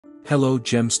Hello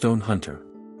gemstone hunter.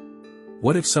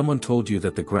 What if someone told you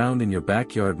that the ground in your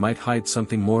backyard might hide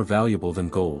something more valuable than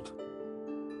gold?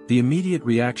 The immediate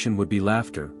reaction would be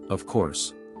laughter, of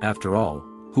course. After all,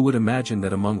 who would imagine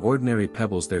that among ordinary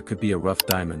pebbles there could be a rough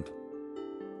diamond?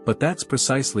 But that's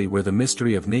precisely where the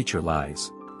mystery of nature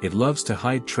lies. It loves to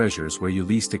hide treasures where you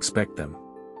least expect them.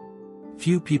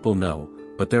 Few people know,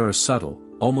 but there are subtle,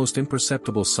 almost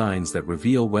imperceptible signs that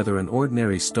reveal whether an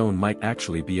ordinary stone might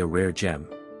actually be a rare gem.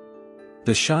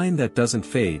 The shine that doesn't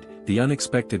fade, the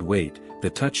unexpected weight, the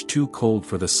touch too cold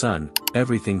for the sun,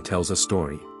 everything tells a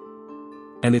story.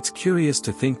 And it's curious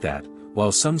to think that,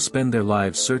 while some spend their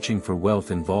lives searching for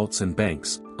wealth in vaults and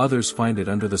banks, others find it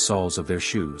under the soles of their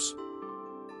shoes.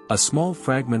 A small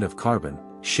fragment of carbon,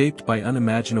 shaped by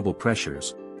unimaginable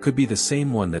pressures, could be the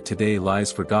same one that today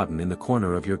lies forgotten in the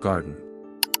corner of your garden.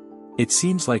 It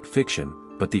seems like fiction,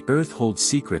 but the earth holds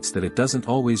secrets that it doesn't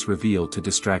always reveal to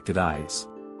distracted eyes.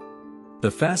 The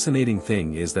fascinating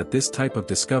thing is that this type of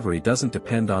discovery doesn't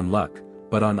depend on luck,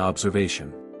 but on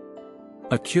observation.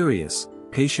 A curious,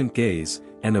 patient gaze,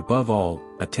 and above all,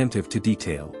 attentive to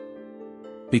detail.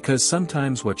 Because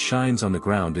sometimes what shines on the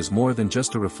ground is more than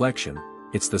just a reflection,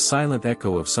 it's the silent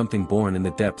echo of something born in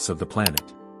the depths of the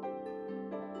planet.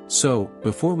 So,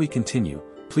 before we continue,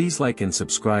 please like and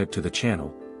subscribe to the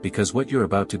channel, because what you're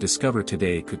about to discover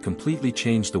today could completely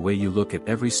change the way you look at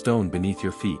every stone beneath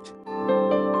your feet.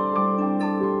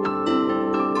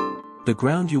 The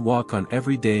ground you walk on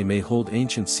every day may hold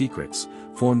ancient secrets,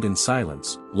 formed in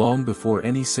silence, long before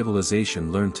any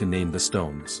civilization learned to name the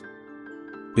stones.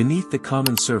 Beneath the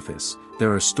common surface,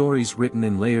 there are stories written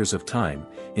in layers of time,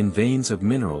 in veins of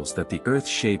minerals that the earth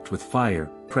shaped with fire,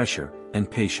 pressure,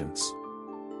 and patience.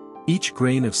 Each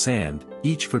grain of sand,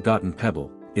 each forgotten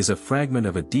pebble, is a fragment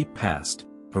of a deep past,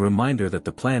 a reminder that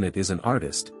the planet is an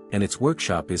artist, and its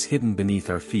workshop is hidden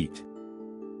beneath our feet.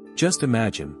 Just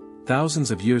imagine, thousands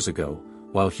of years ago,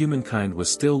 while humankind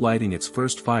was still lighting its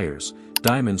first fires,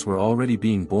 diamonds were already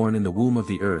being born in the womb of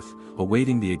the earth,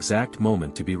 awaiting the exact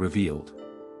moment to be revealed.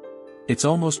 It's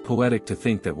almost poetic to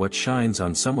think that what shines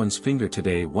on someone's finger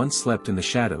today once slept in the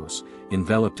shadows,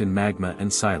 enveloped in magma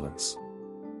and silence.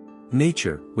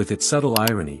 Nature, with its subtle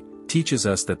irony, teaches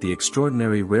us that the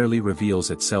extraordinary rarely reveals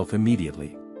itself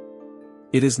immediately.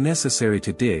 It is necessary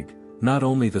to dig, not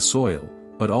only the soil,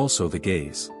 but also the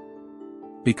gaze.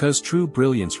 Because true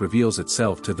brilliance reveals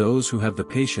itself to those who have the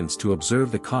patience to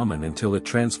observe the common until it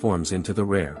transforms into the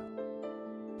rare.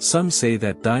 Some say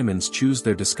that diamonds choose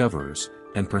their discoverers,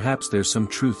 and perhaps there's some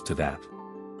truth to that.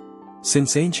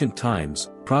 Since ancient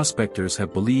times, prospectors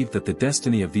have believed that the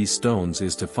destiny of these stones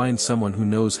is to find someone who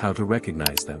knows how to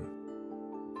recognize them.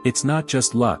 It's not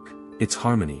just luck, it's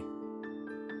harmony.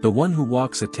 The one who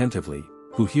walks attentively,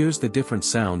 who hears the different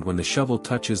sound when the shovel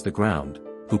touches the ground,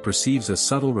 who perceives a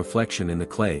subtle reflection in the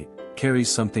clay, carries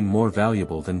something more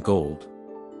valuable than gold.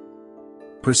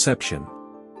 Perception.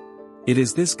 It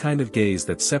is this kind of gaze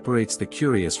that separates the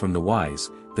curious from the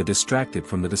wise, the distracted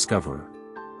from the discoverer.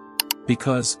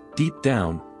 Because, deep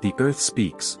down, the earth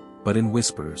speaks, but in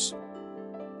whispers.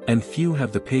 And few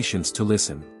have the patience to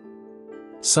listen.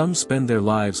 Some spend their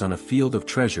lives on a field of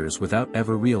treasures without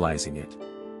ever realizing it.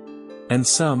 And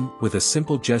some, with a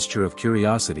simple gesture of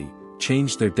curiosity,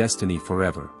 change their destiny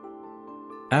forever.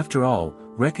 After all,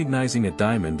 recognizing a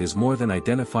diamond is more than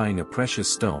identifying a precious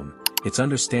stone, it's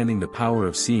understanding the power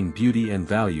of seeing beauty and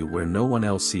value where no one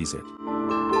else sees it.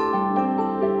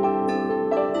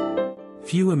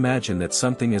 Few imagine that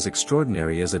something as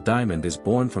extraordinary as a diamond is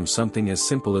born from something as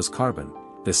simple as carbon,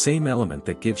 the same element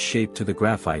that gives shape to the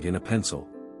graphite in a pencil.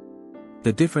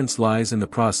 The difference lies in the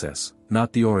process,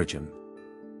 not the origin.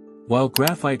 While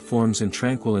graphite forms in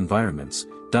tranquil environments,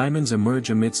 diamonds emerge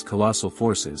amidst colossal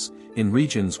forces, in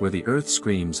regions where the earth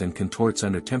screams and contorts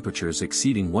under temperatures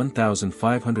exceeding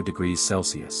 1,500 degrees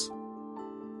Celsius.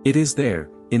 It is there,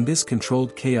 in this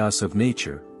controlled chaos of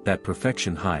nature, that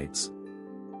perfection hides.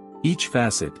 Each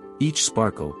facet, each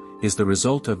sparkle, is the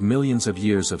result of millions of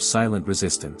years of silent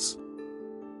resistance.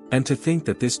 And to think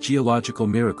that this geological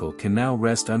miracle can now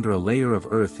rest under a layer of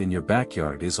earth in your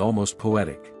backyard is almost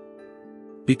poetic.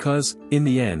 Because, in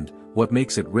the end, what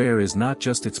makes it rare is not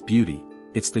just its beauty,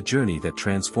 it's the journey that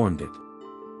transformed it.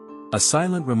 A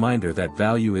silent reminder that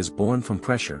value is born from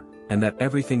pressure, and that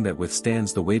everything that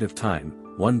withstands the weight of time,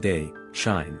 one day,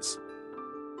 shines.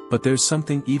 But there's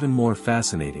something even more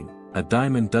fascinating. A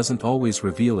diamond doesn't always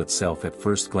reveal itself at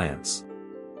first glance.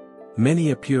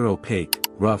 Many appear opaque,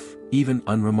 rough, even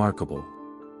unremarkable.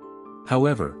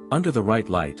 However, under the right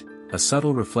light, a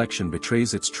subtle reflection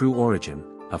betrays its true origin,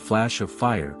 a flash of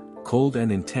fire, cold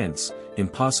and intense,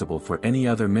 impossible for any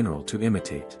other mineral to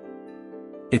imitate.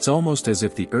 It's almost as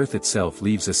if the earth itself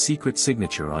leaves a secret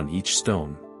signature on each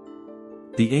stone.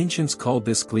 The ancients called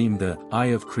this gleam the eye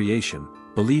of creation,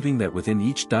 believing that within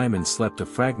each diamond slept a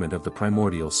fragment of the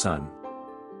primordial sun.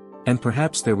 And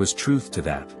perhaps there was truth to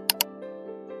that.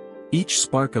 Each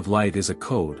spark of light is a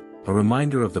code, a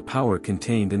reminder of the power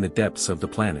contained in the depths of the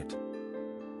planet.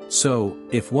 So,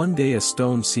 if one day a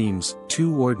stone seems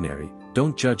too ordinary,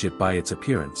 don't judge it by its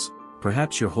appearance.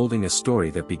 Perhaps you're holding a story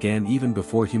that began even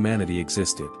before humanity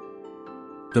existed.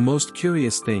 The most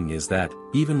curious thing is that,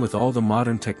 even with all the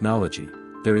modern technology,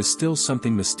 there is still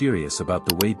something mysterious about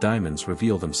the way diamonds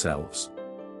reveal themselves.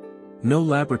 No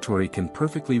laboratory can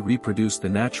perfectly reproduce the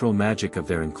natural magic of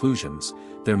their inclusions,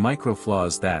 their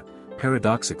microflaws that,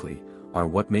 paradoxically, are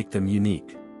what make them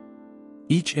unique.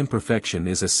 Each imperfection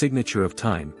is a signature of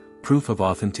time, proof of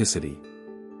authenticity.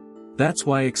 That's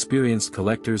why experienced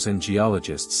collectors and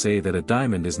geologists say that a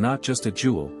diamond is not just a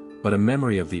jewel, but a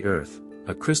memory of the earth,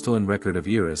 a crystalline record of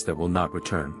eras that will not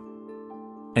return.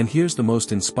 And here's the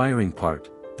most inspiring part,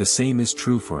 the same is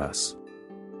true for us.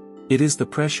 It is the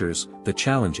pressures, the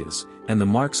challenges, and the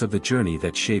marks of the journey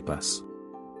that shape us.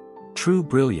 True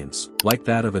brilliance, like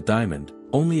that of a diamond,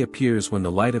 only appears when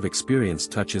the light of experience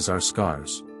touches our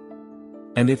scars.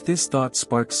 And if this thought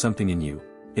sparks something in you,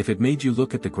 if it made you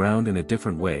look at the ground in a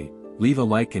different way, leave a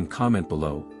like and comment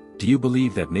below. Do you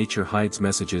believe that nature hides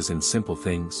messages in simple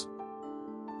things?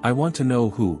 I want to know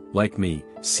who, like me,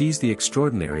 sees the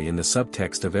extraordinary in the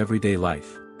subtext of everyday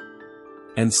life.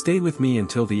 And stay with me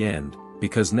until the end,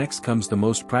 because next comes the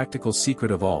most practical secret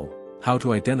of all, how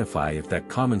to identify if that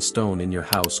common stone in your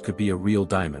house could be a real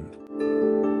diamond.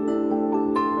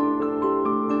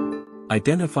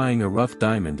 Identifying a rough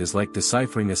diamond is like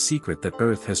deciphering a secret that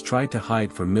Earth has tried to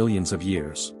hide for millions of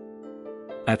years.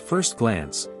 At first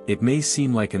glance, it may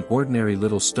seem like an ordinary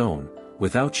little stone,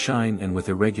 without shine and with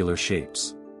irregular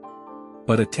shapes.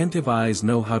 But attentive eyes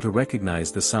know how to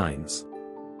recognize the signs.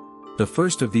 The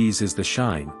first of these is the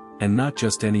shine, and not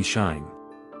just any shine.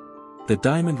 The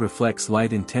diamond reflects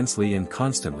light intensely and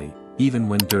constantly, even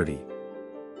when dirty.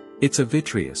 It's a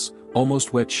vitreous,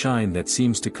 almost wet shine that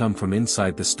seems to come from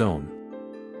inside the stone.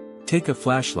 Take a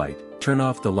flashlight, turn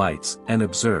off the lights, and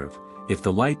observe. If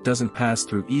the light doesn't pass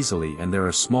through easily and there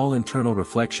are small internal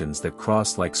reflections that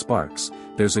cross like sparks,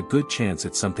 there's a good chance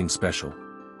it's something special.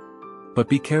 But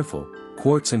be careful,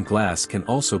 quartz and glass can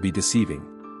also be deceiving.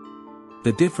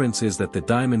 The difference is that the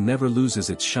diamond never loses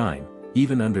its shine,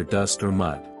 even under dust or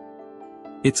mud.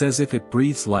 It's as if it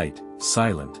breathes light,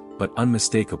 silent, but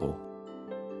unmistakable.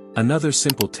 Another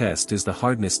simple test is the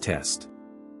hardness test.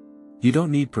 You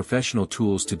don't need professional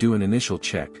tools to do an initial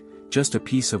check, just a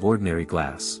piece of ordinary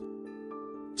glass.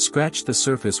 Scratch the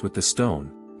surface with the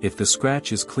stone. If the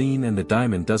scratch is clean and the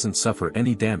diamond doesn't suffer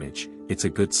any damage, it's a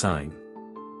good sign.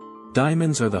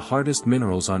 Diamonds are the hardest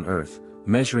minerals on Earth,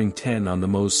 measuring 10 on the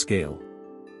Mohs scale.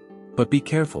 But be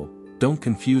careful, don't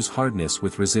confuse hardness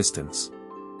with resistance.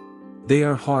 They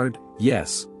are hard,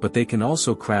 yes, but they can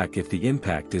also crack if the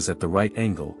impact is at the right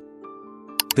angle.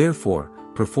 Therefore,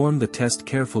 perform the test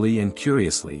carefully and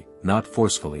curiously, not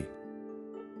forcefully.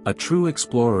 A true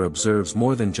explorer observes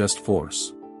more than just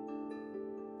force.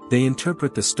 They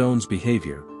interpret the stone's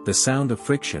behavior, the sound of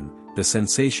friction, the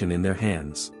sensation in their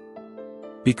hands.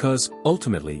 Because,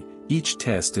 ultimately, each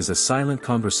test is a silent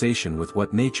conversation with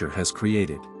what nature has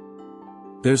created.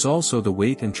 There's also the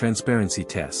weight and transparency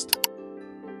test.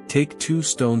 Take two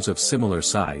stones of similar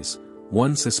size,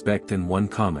 one suspect and one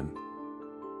common.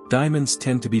 Diamonds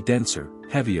tend to be denser,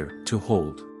 heavier, to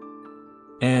hold.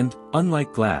 And,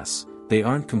 unlike glass, they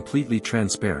aren't completely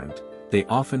transparent, they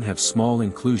often have small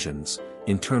inclusions,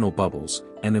 internal bubbles,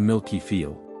 and a milky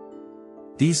feel.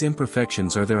 These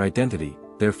imperfections are their identity,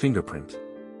 their fingerprint.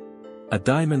 A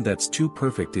diamond that's too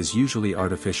perfect is usually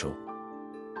artificial.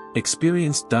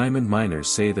 Experienced diamond miners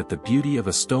say that the beauty of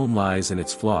a stone lies in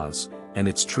its flaws, and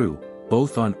it's true,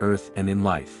 both on Earth and in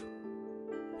life.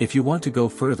 If you want to go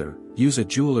further, use a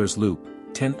jeweler's loupe,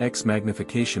 10x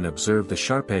magnification. Observe the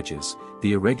sharp edges,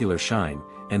 the irregular shine,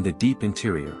 and the deep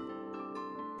interior.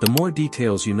 The more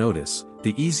details you notice,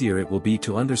 the easier it will be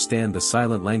to understand the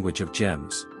silent language of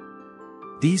gems.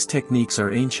 These techniques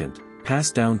are ancient,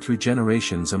 passed down through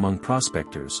generations among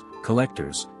prospectors,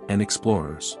 collectors, and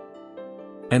explorers.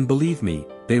 And believe me,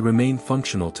 they remain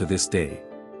functional to this day.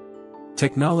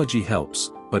 Technology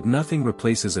helps, but nothing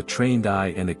replaces a trained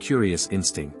eye and a curious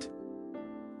instinct.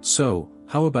 So,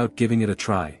 how about giving it a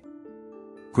try?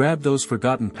 Grab those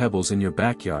forgotten pebbles in your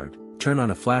backyard, turn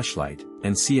on a flashlight,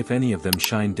 and see if any of them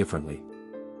shine differently.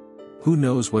 Who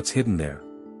knows what's hidden there?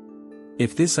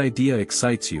 If this idea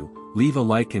excites you, leave a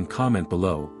like and comment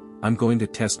below. I'm going to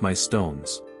test my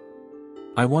stones.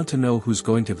 I want to know who's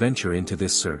going to venture into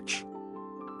this search.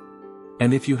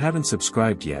 And if you haven't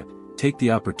subscribed yet, take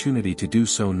the opportunity to do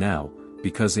so now,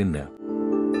 because in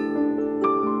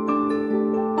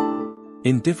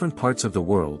different parts of the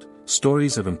world,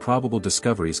 stories of improbable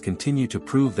discoveries continue to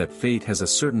prove that fate has a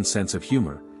certain sense of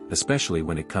humor, especially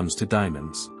when it comes to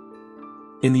diamonds.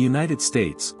 In the United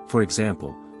States, for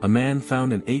example, a man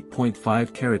found an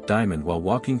 8.5-carat diamond while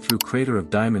walking through Crater of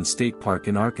Diamond State Park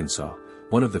in Arkansas,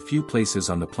 one of the few places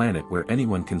on the planet where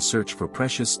anyone can search for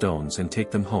precious stones and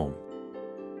take them home.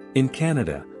 In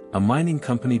Canada, a mining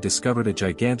company discovered a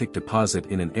gigantic deposit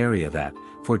in an area that,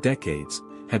 for decades,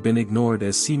 had been ignored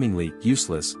as seemingly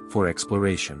useless for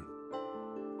exploration.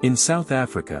 In South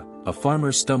Africa, a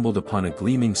farmer stumbled upon a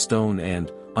gleaming stone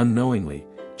and, unknowingly,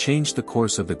 changed the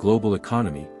course of the global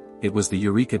economy. It was the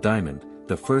Eureka diamond,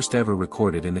 the first ever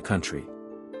recorded in the country.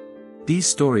 These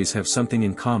stories have something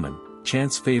in common: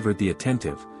 chance favored the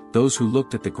attentive, those who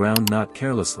looked at the ground not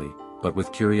carelessly, but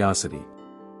with curiosity.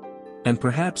 And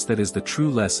perhaps that is the true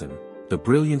lesson: the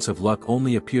brilliance of luck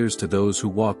only appears to those who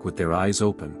walk with their eyes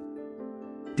open.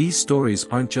 These stories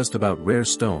aren't just about rare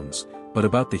stones, but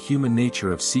about the human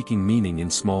nature of seeking meaning in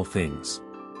small things.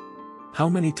 How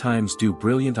many times do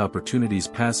brilliant opportunities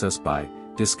pass us by,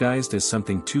 disguised as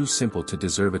something too simple to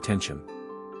deserve attention?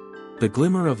 The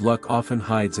glimmer of luck often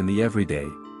hides in the everyday,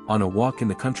 on a walk in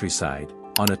the countryside,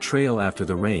 on a trail after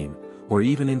the rain, or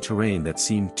even in terrain that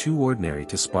seemed too ordinary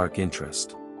to spark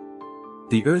interest.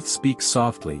 The earth speaks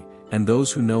softly, and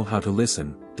those who know how to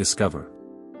listen, discover.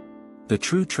 The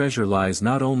true treasure lies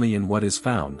not only in what is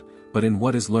found, but in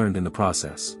what is learned in the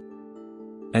process.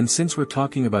 And since we're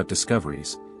talking about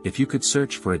discoveries, if you could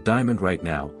search for a diamond right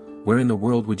now, where in the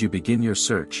world would you begin your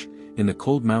search? In the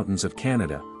cold mountains of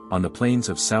Canada, on the plains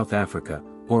of South Africa,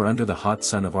 or under the hot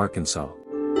sun of Arkansas?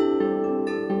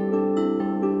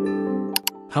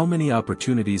 How many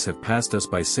opportunities have passed us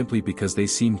by simply because they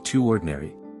seemed too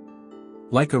ordinary?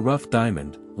 Like a rough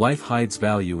diamond, life hides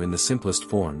value in the simplest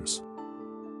forms.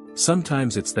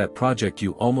 Sometimes it's that project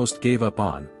you almost gave up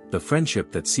on, the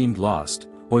friendship that seemed lost,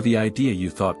 or the idea you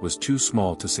thought was too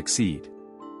small to succeed.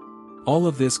 All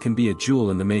of this can be a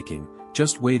jewel in the making,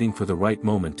 just waiting for the right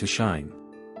moment to shine.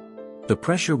 The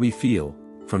pressure we feel,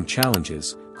 from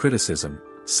challenges, criticism,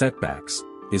 setbacks,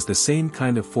 is the same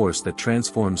kind of force that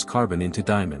transforms carbon into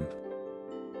diamond.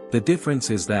 The difference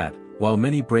is that, while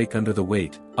many break under the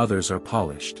weight, others are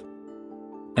polished.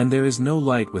 And there is no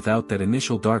light without that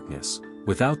initial darkness,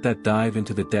 without that dive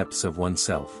into the depths of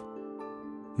oneself.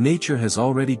 Nature has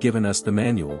already given us the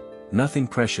manual: nothing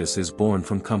precious is born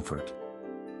from comfort.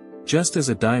 Just as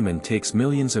a diamond takes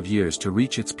millions of years to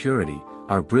reach its purity,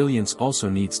 our brilliance also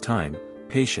needs time,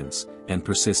 patience, and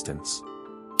persistence.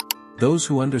 Those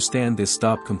who understand this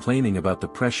stop complaining about the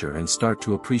pressure and start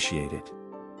to appreciate it.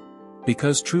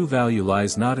 Because true value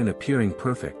lies not in appearing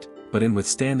perfect, but in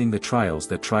withstanding the trials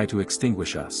that try to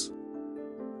extinguish us.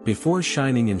 Before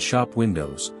shining in shop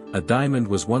windows, a diamond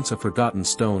was once a forgotten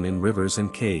stone in rivers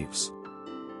and caves.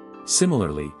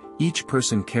 Similarly, each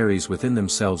person carries within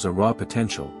themselves a raw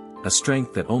potential, a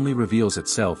strength that only reveals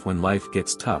itself when life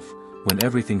gets tough, when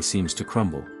everything seems to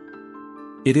crumble.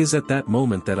 It is at that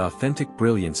moment that authentic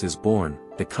brilliance is born,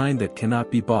 the kind that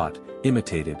cannot be bought,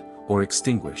 imitated, or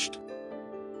extinguished.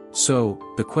 So,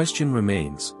 the question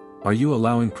remains: are you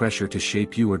allowing pressure to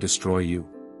shape you or destroy you?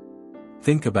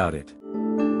 Think about it.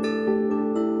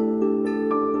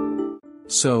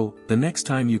 So, the next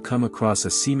time you come across a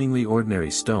seemingly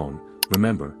ordinary stone,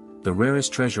 remember, the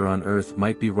rarest treasure on earth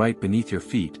might be right beneath your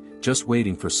feet, just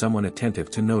waiting for someone attentive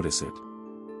to notice it.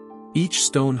 Each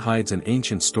stone hides an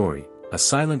ancient story, a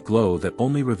silent glow that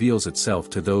only reveals itself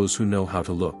to those who know how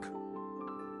to look.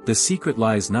 The secret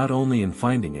lies not only in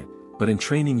finding it, but in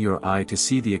training your eye to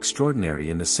see the extraordinary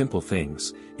in the simple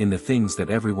things, in the things that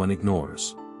everyone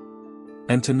ignores.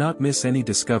 And to not miss any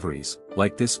discoveries,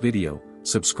 like this video,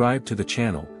 subscribe to the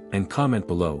channel, and comment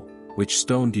below: which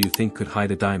stone do you think could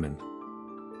hide a diamond?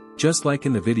 Just like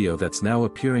in the video that's now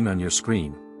appearing on your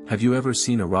screen, have you ever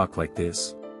seen a rock like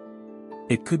this?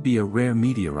 It could be a rare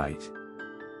meteorite.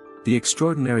 The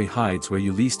extraordinary hides where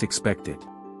you least expect it.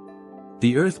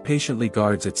 The earth patiently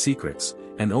guards its secrets,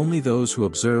 and only those who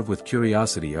observe with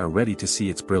curiosity are ready to see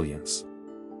its brilliance.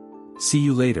 See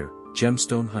you later,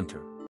 Gemstone Hunter.